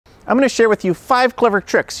I'm going to share with you 5 clever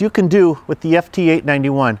tricks you can do with the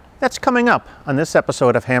FT-891. That's coming up on this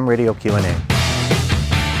episode of Ham Radio Q&A.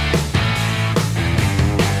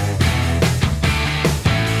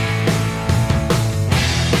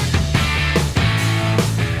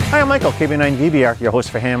 Hi, I'm Michael, KB9VBR, your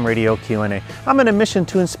host for Ham Radio Q&A. I'm on a mission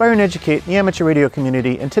to inspire and educate the amateur radio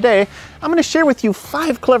community, and today I'm going to share with you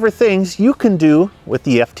 5 clever things you can do with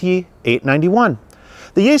the FT-891.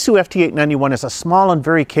 The Yaesu FT-891 is a small and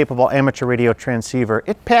very capable amateur radio transceiver.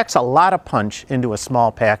 It packs a lot of punch into a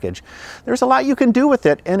small package. There's a lot you can do with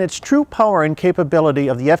it, and its true power and capability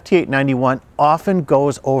of the FT-891 often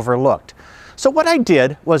goes overlooked. So what I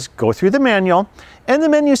did was go through the manual and the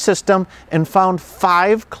menu system and found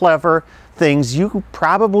 5 clever things you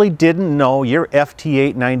probably didn't know your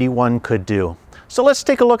FT-891 could do. So let's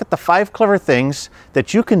take a look at the 5 clever things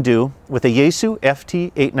that you can do with a Yaesu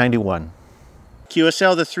FT-891.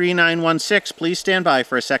 QSL the 3916, please stand by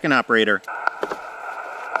for a second operator.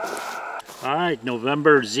 All right,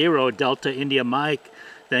 November 0, Delta India Mike.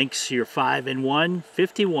 Thanks, you're 5 and 1,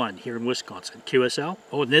 51 here in Wisconsin. QSL.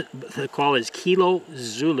 Oh, the call is Kilo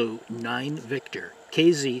Zulu 9 Victor,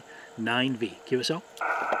 KZ 9V. QSL.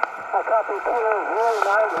 Copy Kilo Zulu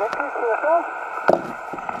 9 Victor, QSL.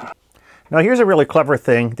 Now here's a really clever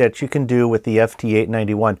thing that you can do with the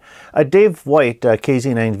FT-891. Dave White,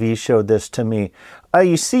 KZ9V, showed this to me.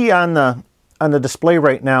 You see on the display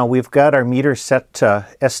right now, we've got our meter set to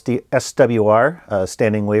SWR,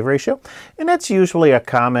 standing wave ratio, and that's usually a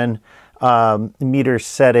common meter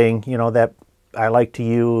setting, you know, that I like to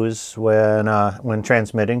use when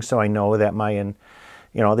transmitting, so I know that the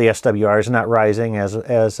SWR is not rising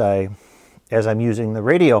as I'm using the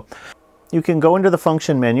radio. You can go into the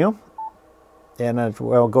function menu, and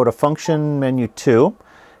I'll go to function menu 2,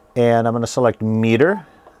 and I'm going to select meter,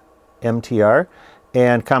 MTR.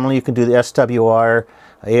 And commonly you can do the SWR,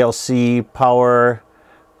 ALC, power,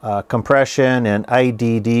 compression, and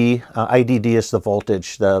IDD. IDD is the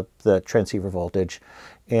voltage, the transceiver voltage.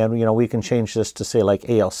 And we can change this to say like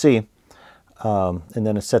ALC, and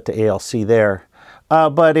then it's set to ALC there.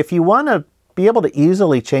 But if you want to be able to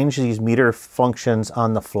easily change these meter functions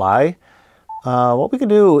on the fly, what we can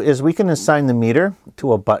do is we can assign the meter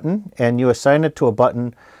to a button, and you assign it to a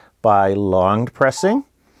button by long pressing.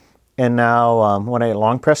 And now when I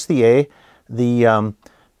long press the A, the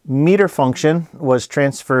meter function was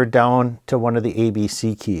transferred down to one of the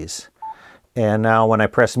ABC keys. And now when I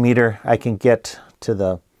press meter, I can get to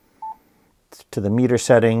the meter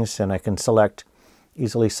settings, and I can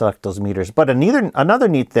easily select those meters. But another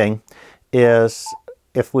neat thing is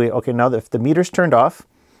if the meter's turned off,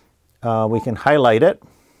 we can highlight it.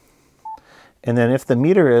 And then if the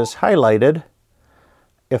meter is highlighted,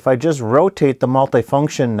 if I just rotate the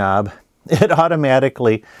multifunction knob, it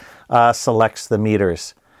automatically selects the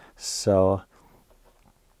meters. So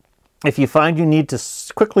if you find you need to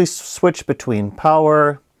quickly switch between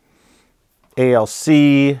power,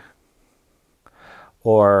 ALC,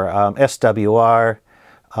 or SWR,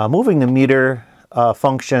 moving the meter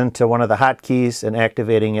function to one of the hotkeys and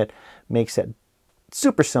activating it makes it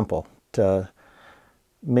super simple to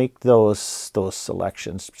make those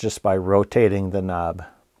selections just by rotating the knob.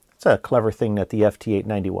 It's a clever thing that the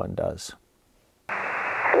FT-891 does.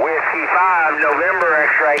 Whiskey 5, November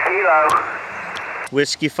X-ray Kilo.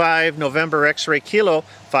 Whiskey 5, November X-ray Kilo,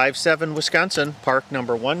 57 Wisconsin, park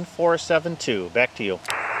number 1472. Back to you.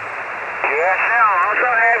 QSL, also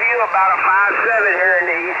have you about a 5-7 here in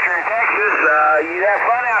the eastern Texas. You have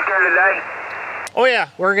fun out there today? Oh yeah,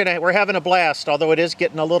 we're having a blast, although it is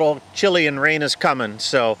getting a little chilly and rain is coming.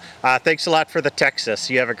 So thanks a lot for the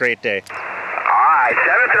Texas. You have a great day. All right,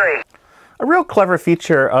 7-3. A real clever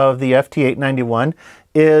feature of the FT-891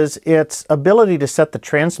 is its ability to set the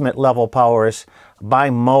transmit level powers by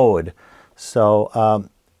mode. So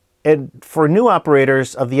for new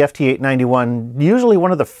operators of the FT-891, usually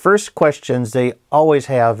one of the first questions they always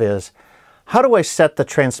have is, how do I set the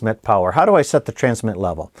transmit power? How do I set the transmit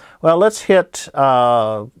level? Well, let's hit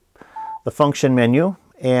the function menu,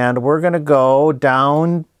 and we're going to go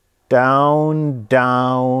down, down,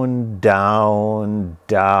 down, down,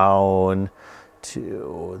 down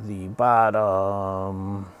to the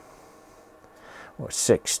bottom, or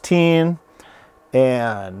 16,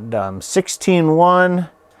 and 16.1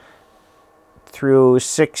 through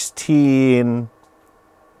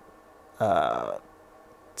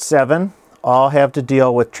 16.7 all have to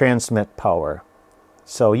deal with transmit power.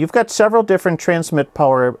 So you've got several different transmit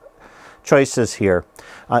power choices here.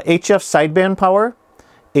 HF sideband power,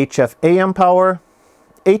 HF AM power,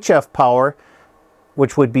 HF power,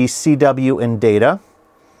 which would be CW and data.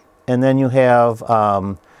 And then you have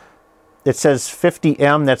it says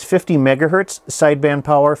 50M, that's 50 megahertz sideband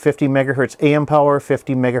power, 50 megahertz AM power,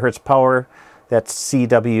 50 megahertz power, that's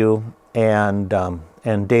CW and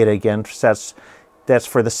data again. That's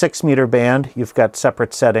for the 6 meter band. You've got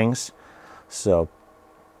separate settings. So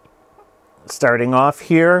starting off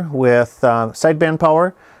here with sideband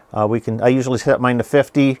power, I usually set mine to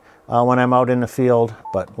 50 when I'm out in the field,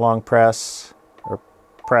 but long press or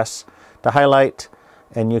press to highlight,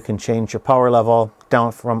 and you can change your power level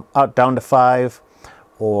down to 5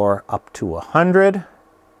 or up to 100.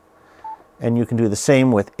 And you can do the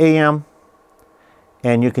same with AM,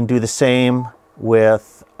 and you can do the same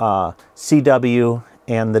with CW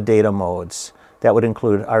and the data modes. That would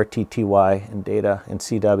include RTTY and data and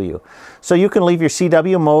CW. So you can leave your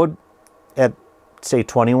CW mode at, say,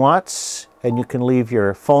 20 watts, and you can leave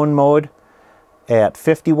your phone mode at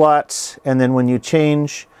 50 watts, and then when you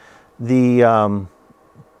change the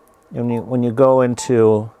when you go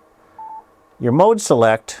into your mode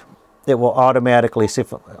select, it will automatically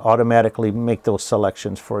make those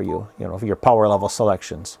selections for you, for your power level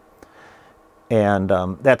selections. And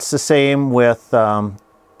that's the same with the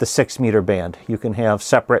 6 meter band. You can have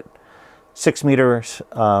separate 6 meter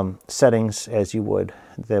settings as you would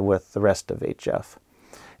with the rest of HF.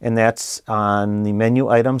 And that's on the menu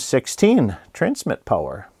item 16, transmit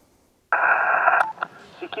power.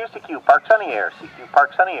 CQ, Park Sunny Air, CQ,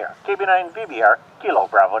 Park Sunny Air. KB9VBR, Kilo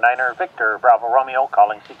Bravo 9er, Victor Bravo Romeo,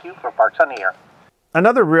 calling CQ for Park Sunny Air.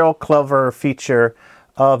 Another real clever feature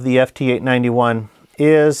of the FT-891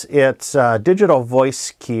 is its digital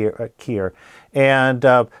voice keyer. And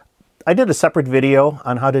I did a separate video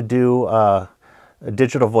on how to do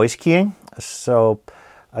digital voice keying. So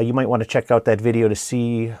you might want to check out that video to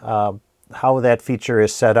see how that feature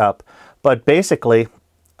is set up. But basically,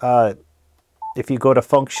 if you go to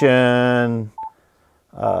function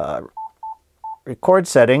record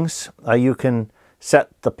settings, you can set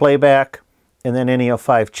the playback and then any of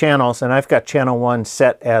 5 channels. And I've got channel 1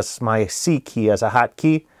 set as my C key, as a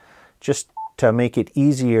hotkey, just to make it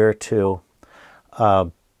easier to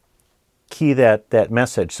key that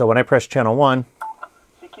message. So when I press channel 1,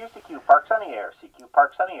 CQ, Park Sunny Air, CQ,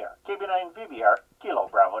 Park Sunny Air. KB9VBR, Kilo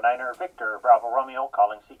Bravo 9er, Victor Bravo Romeo,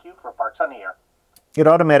 calling CQ for Park Sunny Air. it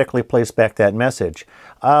automatically plays back that message.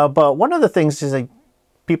 But one of the things is that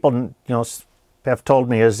people, have told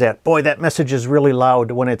me is that, boy, that message is really loud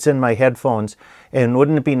when it's in my headphones, and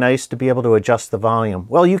wouldn't it be nice to be able to adjust the volume?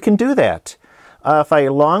 Well, you can do that. If I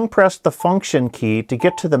long press the function key to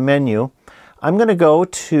get to the menu, I'm going to go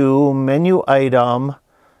to menu item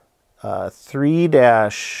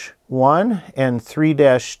 3-1 and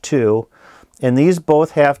 3-2, and these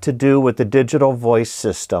both have to do with the digital voice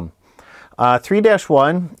system.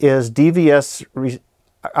 3-1 is DVS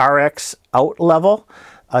RX out level.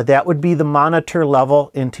 That would be the monitor level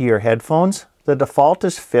into your headphones. The default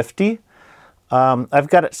is 50. I've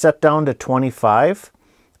got it set down to 25.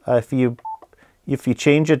 If you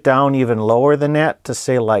change it down even lower than that to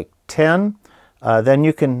say like 10, then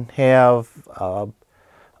you can have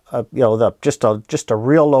just a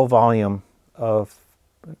real low volume of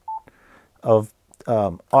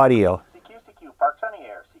audio.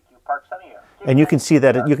 And you can see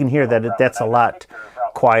that you can hear that that's a lot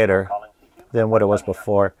quieter than what it was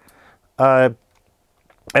before. I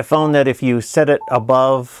found that if you set it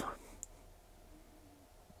above,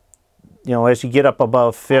 as you get up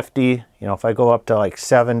above 50, if I go up to like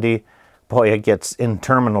 70, boy, it gets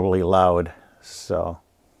interminably loud. So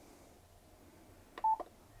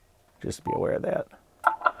just be aware of that.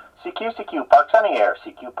 CQ, Park Sunny Air,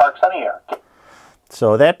 CQ, Park Sunny Air.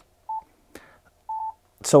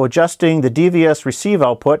 So adjusting the DVS receive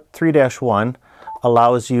output, 3-1,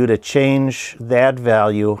 allows you to change that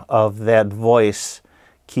value of that voice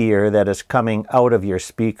keyer that is coming out of your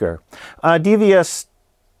speaker. DVS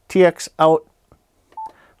TX out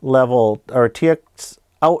level, or TX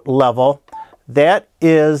out level, that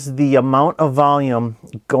is the amount of volume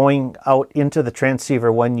going out into the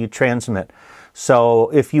transceiver when you transmit.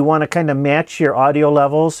 So if you want to kind of match your audio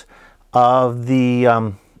levels of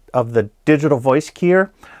the digital voice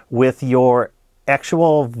keyer with your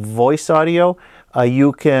actual voice audio,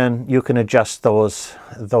 you can adjust those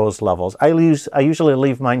levels. I usually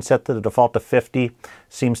leave mine set to the default of 50.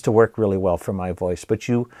 Seems to work really well for my voice. But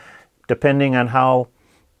depending on how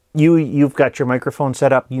you've got your microphone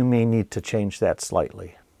set up, you may need to change that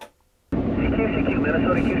slightly. CQ,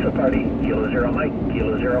 Minnesota QSO Party, Kilo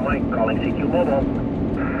 0 Mike, calling CQ Mobile.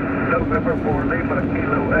 November 4 Lima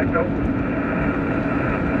Kilo Echo.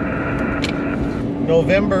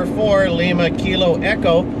 November 4 Lima Kilo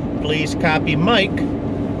Echo, please copy Mike,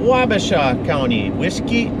 Wabasha County,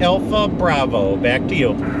 Whiskey Alpha Bravo. Back to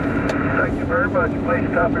you. Thank you very much. Please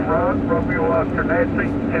copy Ron, Romeo Oscar Nancy,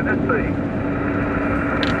 Tennessee.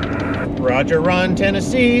 Roger, Ron,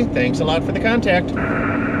 Tennessee. Thanks a lot for the contact.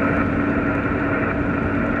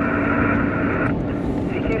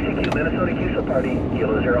 CQ, Minnesota QSO Party,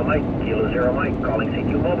 Kilo Zero Mike, calling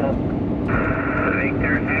CQ Mobile.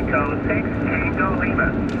 Victor Echo 6, Tango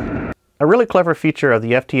Lima. A really clever feature of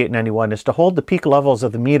the FT-891 is to hold the peak levels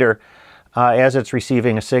of the meter as it's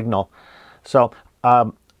receiving a signal. So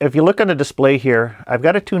if you look on the display here, I've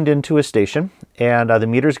got it tuned into a station, and the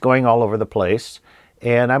meter's going all over the place.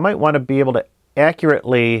 And I might want to be able to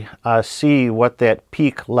accurately see what that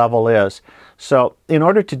peak level is. So in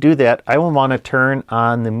order to do that, I will want to turn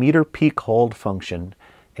on the meter peak hold function.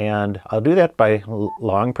 And I'll do that by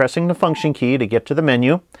long pressing the function key to get to the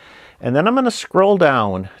menu. And then I'm going to scroll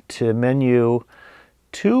down to menu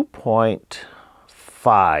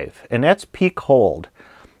 2.5, and that's peak hold.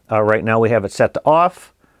 Right now we have it set to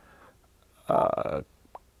off.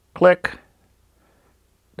 Click.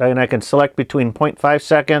 And I can select between 0.5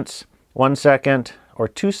 seconds, 1 second, or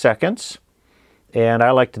 2 seconds. And I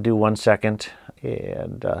like to do 1 second.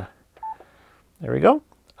 And there we go.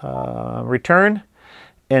 Return.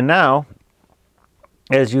 And now,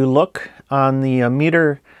 as you look on the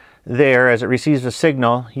meter there, as it receives a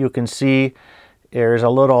signal, you can see there's a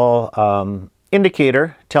little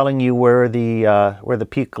indicator telling you where the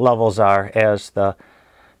peak levels are as the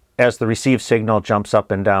received signal jumps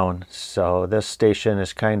up and down. So this station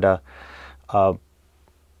is kind of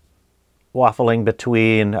waffling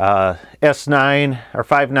between S9 or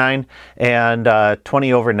 5.9 and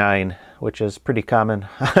 20/9, which is pretty common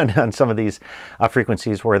on some of these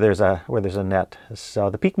frequencies where there's a net. So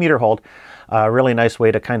the peak meter hold, a really nice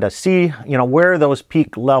way to kind of see where those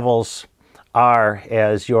peak levels are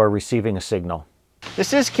as you're receiving a signal.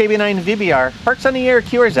 This is KB9VBR, Parks on the Air,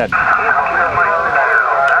 QRZ.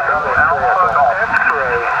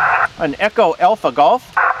 An Echo Alpha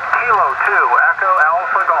Golf. Kilo 2, Echo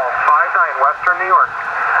Alpha Golf, 59 Western New York.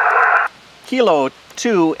 Kilo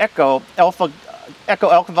 2 Echo Alpha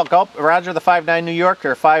Golf, Roger, the 59 New York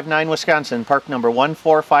or 59 Wisconsin, park number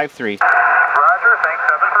 1453. Roger, thanks,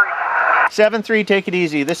 73. 73, take it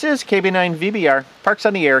easy. This is KB9VBR, Parks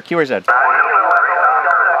on the Air, QRZ.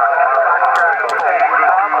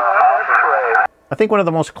 I think one of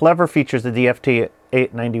the most clever features of the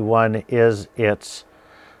FT-891 is its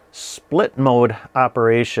split mode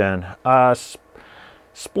operation.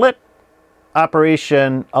 Split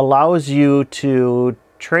operation allows you to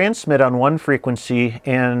transmit on one frequency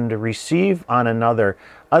and receive on another.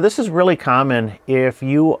 This is really common if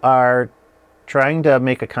you are trying to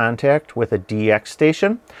make a contact with a DX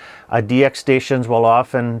station. DX stations will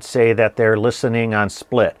often say that they're listening on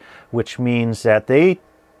split, which means that they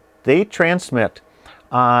transmit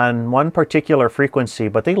on one particular frequency,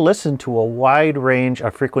 but they listen to a wide range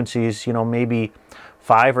of frequencies, maybe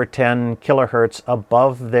 5 or 10 kilohertz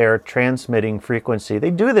above their transmitting frequency.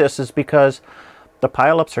 They do this is because the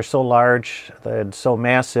pileups are so large and so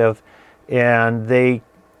massive, and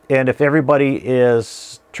if everybody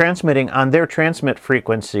is transmitting on their transmit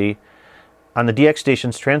frequency, on the DX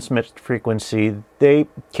station's transmit frequency, they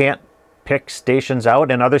can't pick stations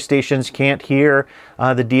out, and other stations can't hear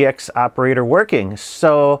the DX operator working.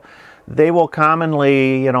 So they will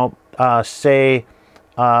commonly, say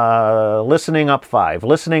listening up 5,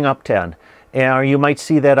 listening up 10, or you might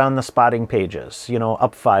see that on the spotting pages,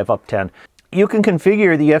 up 5, up 10. You can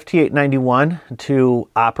configure the FT-891 to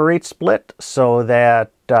operate split so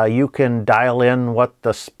that you can dial in what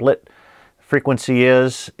the split frequency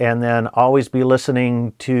is and then always be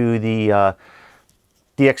listening to the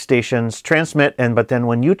DX stations transmit, but then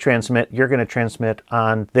when you transmit, you're going to transmit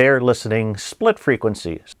on their listening split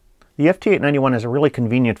frequencies. The FT-891 has a really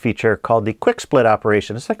convenient feature called the quick split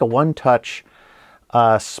operation. It's like a one-touch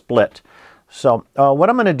split. So what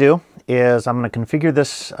I'm going to do is I'm going to configure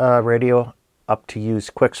this radio up to use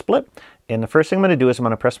quick split. And the first thing I'm going to do is I'm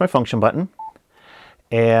going to press my function button.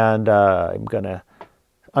 And I'm going to,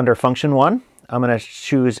 under function 1, I'm going to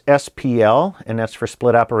choose SPL, and that's for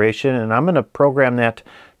split operation. And I'm going to program that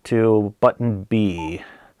to button B.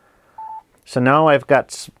 So now I've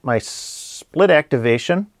got my split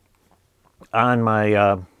activation on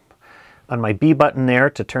my B button there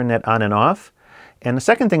to turn that on and off. And the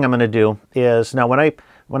second thing I'm going to do is, now when I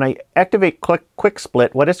activate quick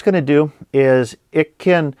split, what it's going to do is it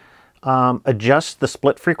can adjust the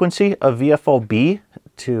split frequency of VFO-B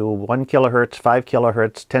to 1 kilohertz, 5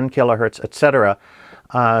 kilohertz, 10 kilohertz, etc.,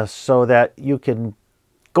 so that you can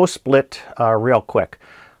go split real quick.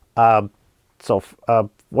 So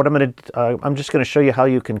what I'm just going to show you how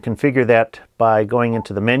you can configure that by going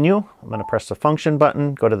into the menu. I'm going to press the function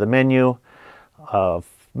button, go to the menu,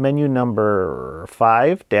 menu number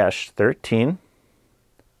 5-13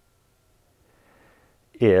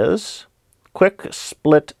 is quick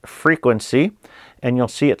split frequency, and you'll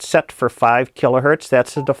see it's set for 5 kilohertz.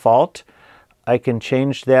 That's the default. I can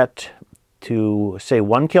change that to say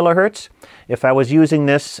 1 kilohertz. If I was using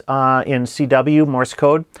this in CW Morse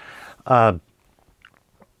code, I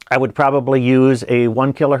would probably use a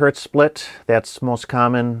 1 kilohertz split. That's most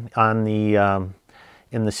common on the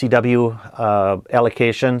in the CW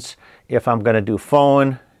allocations. If I'm going to do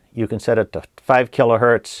phone, you can set it to 5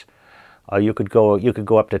 kilohertz. You could go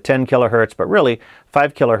up to 10 kilohertz, but really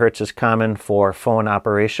 5 kilohertz is common for phone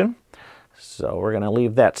operation. So we're going to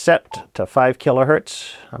leave that set to 5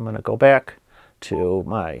 kilohertz. I'm going to go back to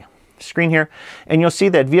my screen here, and you'll see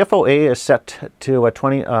that VFO-A is set to a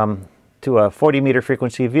 40 meter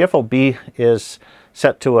frequency. VFO-B is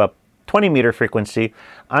set to a 20 meter frequency.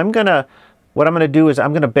 What I'm going to do is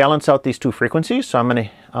I'm going to balance out these two frequencies. So I'm going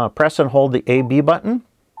to press and hold the A-B button.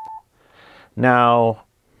 Now,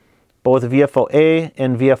 both VFO-A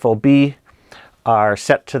and VFO-B are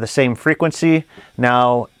set to the same frequency.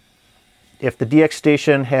 Now, if the DX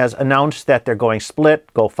station has announced that they're going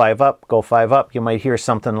split, go 5 up, go 5 up, you might hear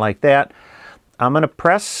something like that. I'm going to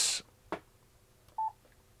press,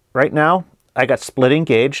 right now, I got split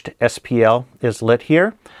engaged. SPL is lit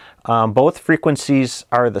here. Both frequencies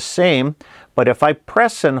are the same, but if I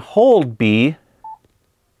press and hold B,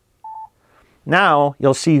 now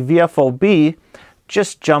you'll see VFO-B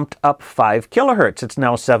just jumped up 5 kilohertz. It's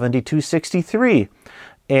now 7263,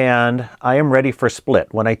 and I am ready for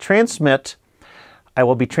split. When I transmit, I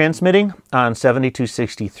will be transmitting on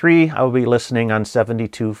 7263. I will be listening on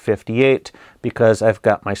 7258 because I've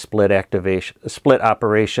got my split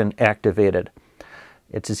operation activated.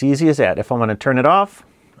 It's as easy as that. If I want to turn it off,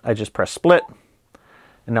 I just press split,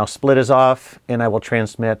 and now split is off, and I will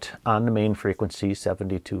transmit on the main frequency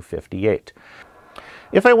 7258.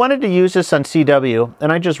 If I wanted to use this on CW,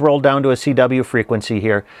 and I just roll down to a CW frequency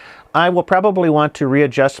here, I will probably want to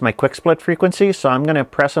readjust my quick split frequency. So I'm going to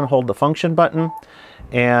press and hold the function button,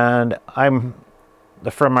 and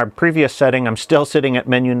from our previous setting, I'm still sitting at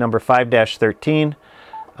menu number 5-13.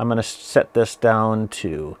 I'm going to set this down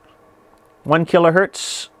to 1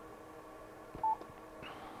 kilohertz.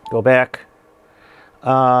 Go back.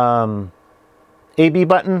 AB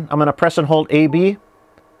button, I'm going to press and hold AB.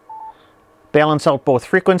 Balance out both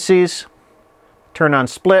frequencies, turn on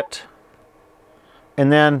split,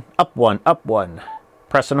 and then up 1,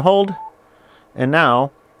 press and hold, and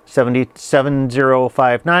now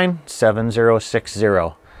 7059,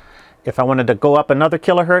 7060. If I wanted to go up another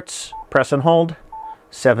kilohertz, press and hold,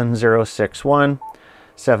 7061,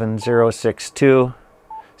 7062.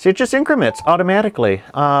 See, it just increments automatically.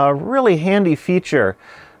 Really handy feature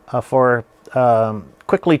for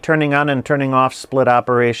quickly turning on and turning off split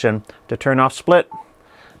operation. To turn off split,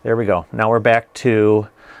 there we go. Now we're back to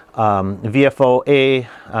VFO-A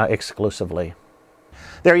exclusively.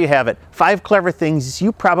 There you have it. 5 clever things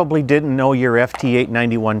you probably didn't know your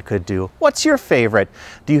FT-891 could do. What's your favorite?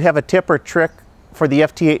 Do you have a tip or trick for the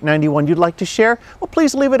FT-891 you'd like to share? Well,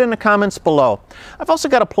 please leave it in the comments below. I've also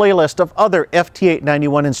got a playlist of other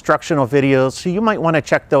FT-891 instructional videos, so you might want to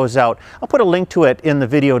check those out. I'll put a link to it in the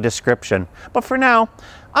video description. But for now,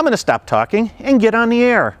 I'm going to stop talking and get on the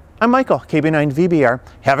air. I'm Michael, KB9VBR.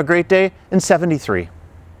 Have a great day in 73.